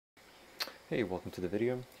Hey, welcome to the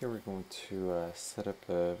video. Here we're going to set up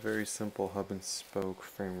a very simple hub and spoke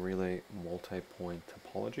frame relay multi-point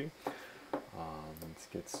topology. Let's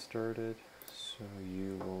get started. So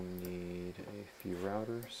you will need a few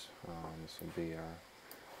routers. This will be our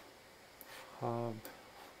hub,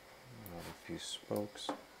 a few spokes,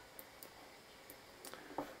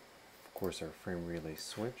 of course our frame relay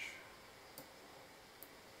switch.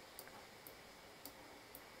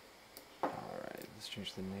 Let's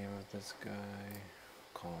change the name of this guy,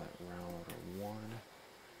 call it router 1.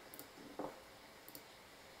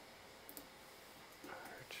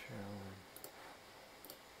 Router 2.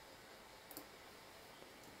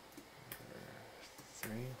 Router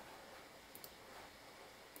 3.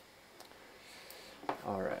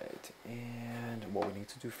 Alright, and what we need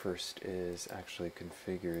to do first is actually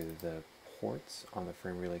configure the ports on the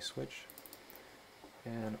frame relay switch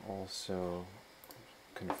and also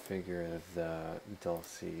configure the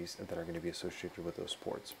DLCs that are going to be associated with those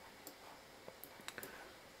ports.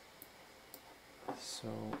 So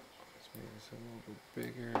let's make this a little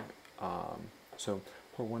bit bigger. So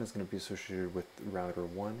port 1 is going to be associated with router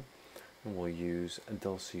 1, and we'll use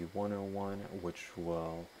DLC 101, which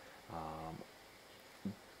will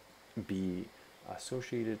be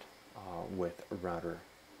associated with router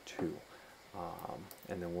 2.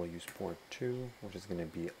 And then we'll use port 2, which is going to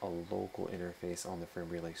be a local interface on the frame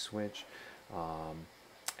relay switch,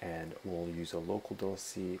 and we'll use a local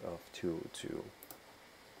DLC of 202.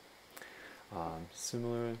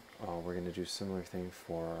 Similar, we're going to do similar thing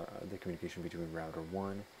for the communication between router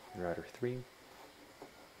 1 and router 3.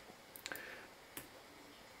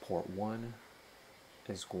 Port 1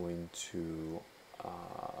 is going to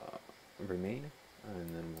remain, and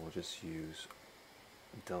then we'll just use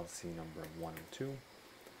DLC number 1 and 2,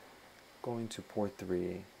 going to port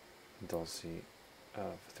 3, DLC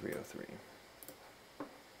of 303.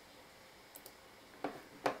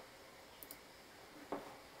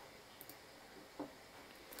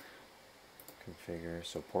 Configure,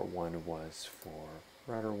 so port 1 was for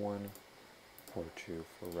router 1, port 2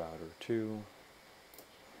 for router 2,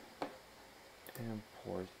 and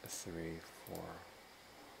port 3 for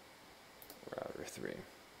router 3.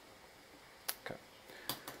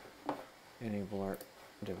 Enable our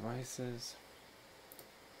devices.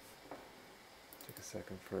 Take a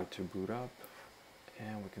second for it to boot up,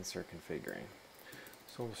 and we can start configuring.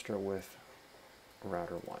 So we'll start with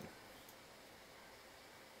router 1.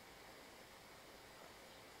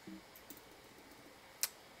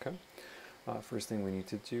 Okay. First thing we need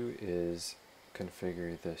to do is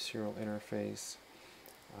configure the serial interface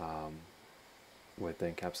with the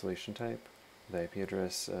encapsulation type, the IP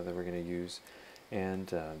address that we're going to use, and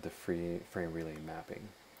the frame relay mapping.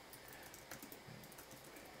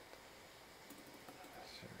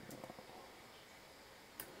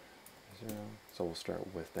 So we'll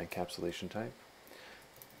start with the encapsulation type,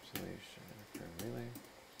 encapsulation frame relay.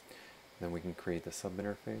 Then we can create the sub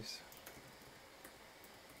interface.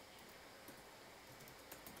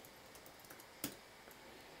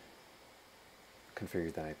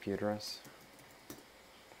 Configure the IP address.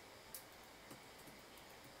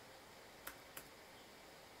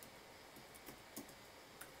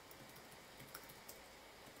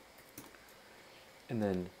 And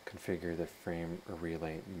then configure the frame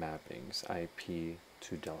relay mappings, IP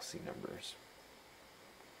to DLC numbers.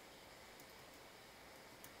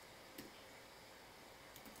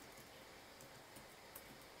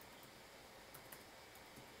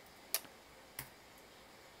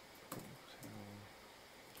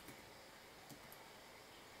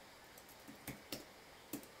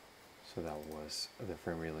 So that was the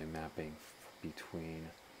frame relay mapping between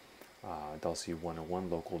DLC 101,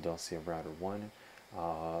 local DLC of router 1,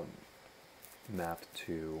 mapped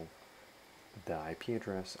to the IP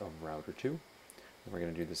address of router 2. And we're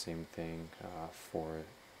going to do the same thing for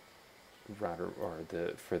router, or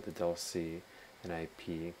for the DLC and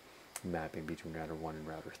IP mapping between router 1 and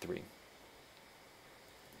router 3.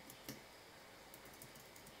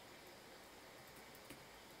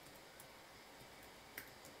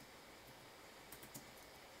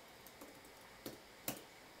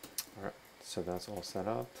 Alright, so that's all set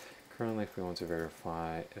up. Currently, if we want to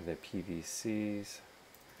verify the PVCs,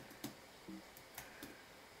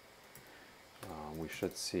 we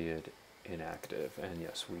should see it inactive. And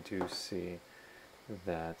yes, we do see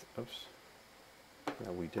that,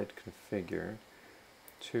 that we did configure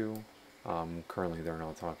 2. Currently, they're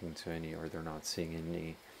not talking to any, or they're not seeing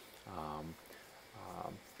any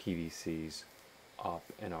PVCs up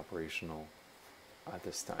and operational at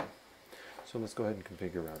this time. So let's go ahead and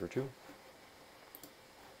configure router 2.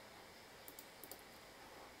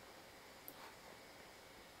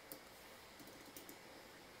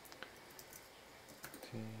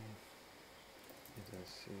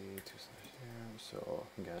 C2/0. So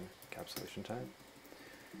again, encapsulation type.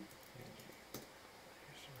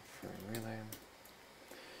 Frame relay.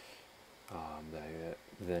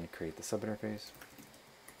 Then create the subinterface.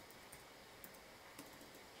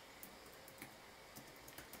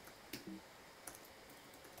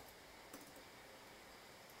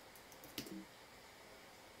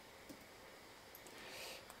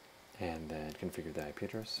 And then configure the IP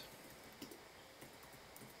address.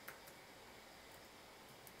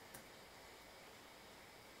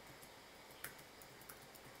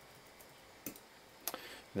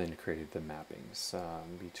 Then created the mappings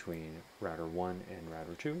between router 1 and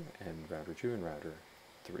router 2, and router 2 and router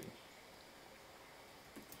 3.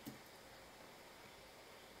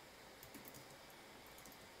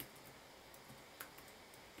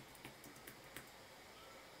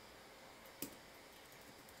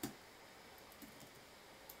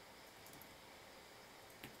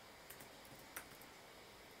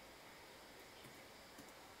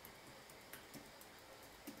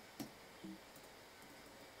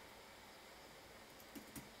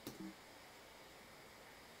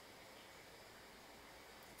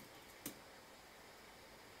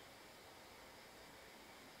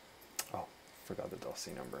 Oh, forgot the del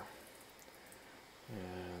C number.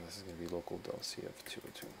 And this is going to be local del C of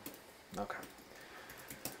 202. Okay.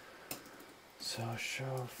 So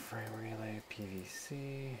show frame relay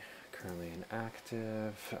PVC, currently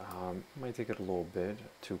inactive. Might take it a little bit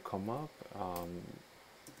to come up.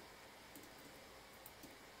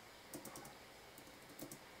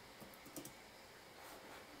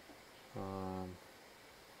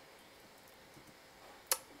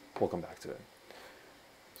 We'll come back to it.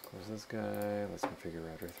 Let's close this guy. Let's configure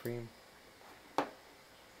router 3.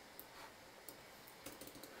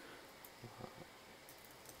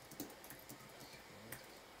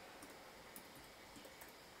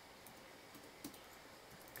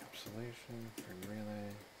 Encapsulation, frame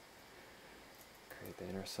relay. Create the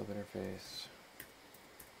inner subinterface.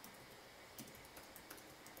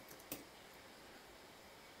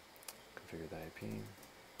 Configure the IP.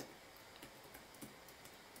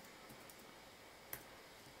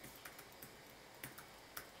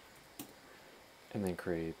 And then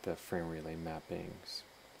create the frame relay mappings.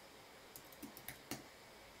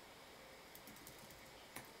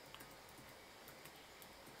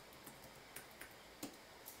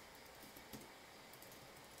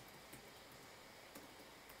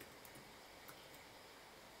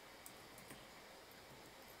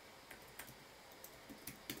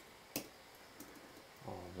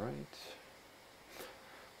 All right.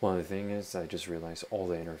 One other thing is I just realized all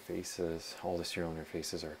the interfaces, all the serial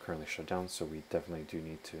interfaces are currently shut down, so we definitely do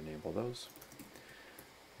need to enable those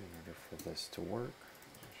in order for this to work.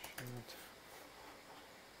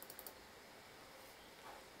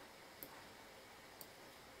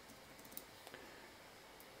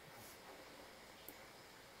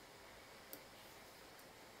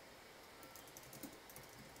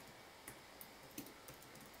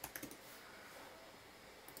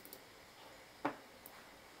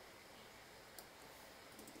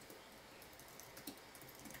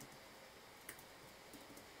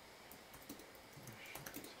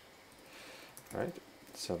 Alright,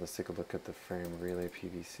 so let's take a look at the frame relay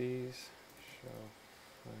PVCs. Show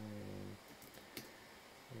frame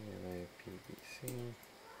relay PVC.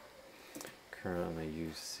 Currently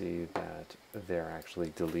you see that they're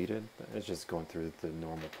actually deleted. It's just going through the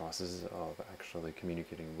normal process of actually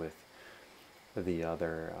communicating with the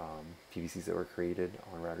other PVCs that were created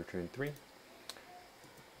on router 2 and 3.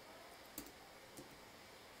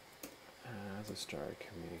 Let's start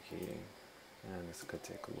communicating. And this could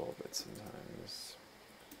take a little bit sometimes.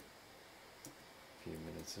 A few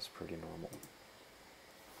minutes is pretty normal.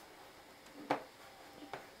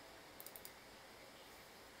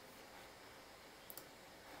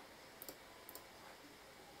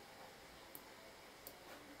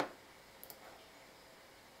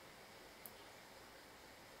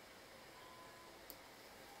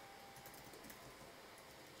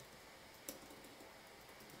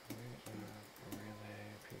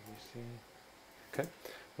 Relay PVC. Okay,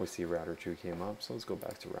 we see router 2 came up, so let's go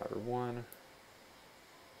back to router 1.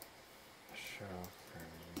 Show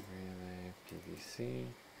frame relay PVC.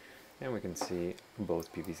 And we can see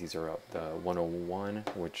both PVCs are up. The 101,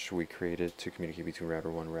 which we created to communicate between router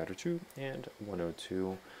 1 and router 2, and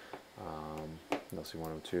 102, mostly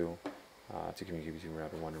 102, to communicate between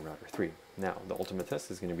router 1 and router 3. Now, the ultimate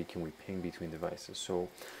test is going to be, can we ping between devices? So,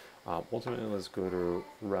 ultimately, let's go to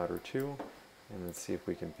router 2, and let's see if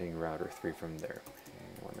we can ping router 3 from there.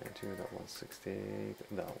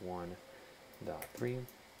 192.168.1.3,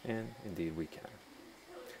 and indeed we can.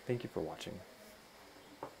 Thank you for watching.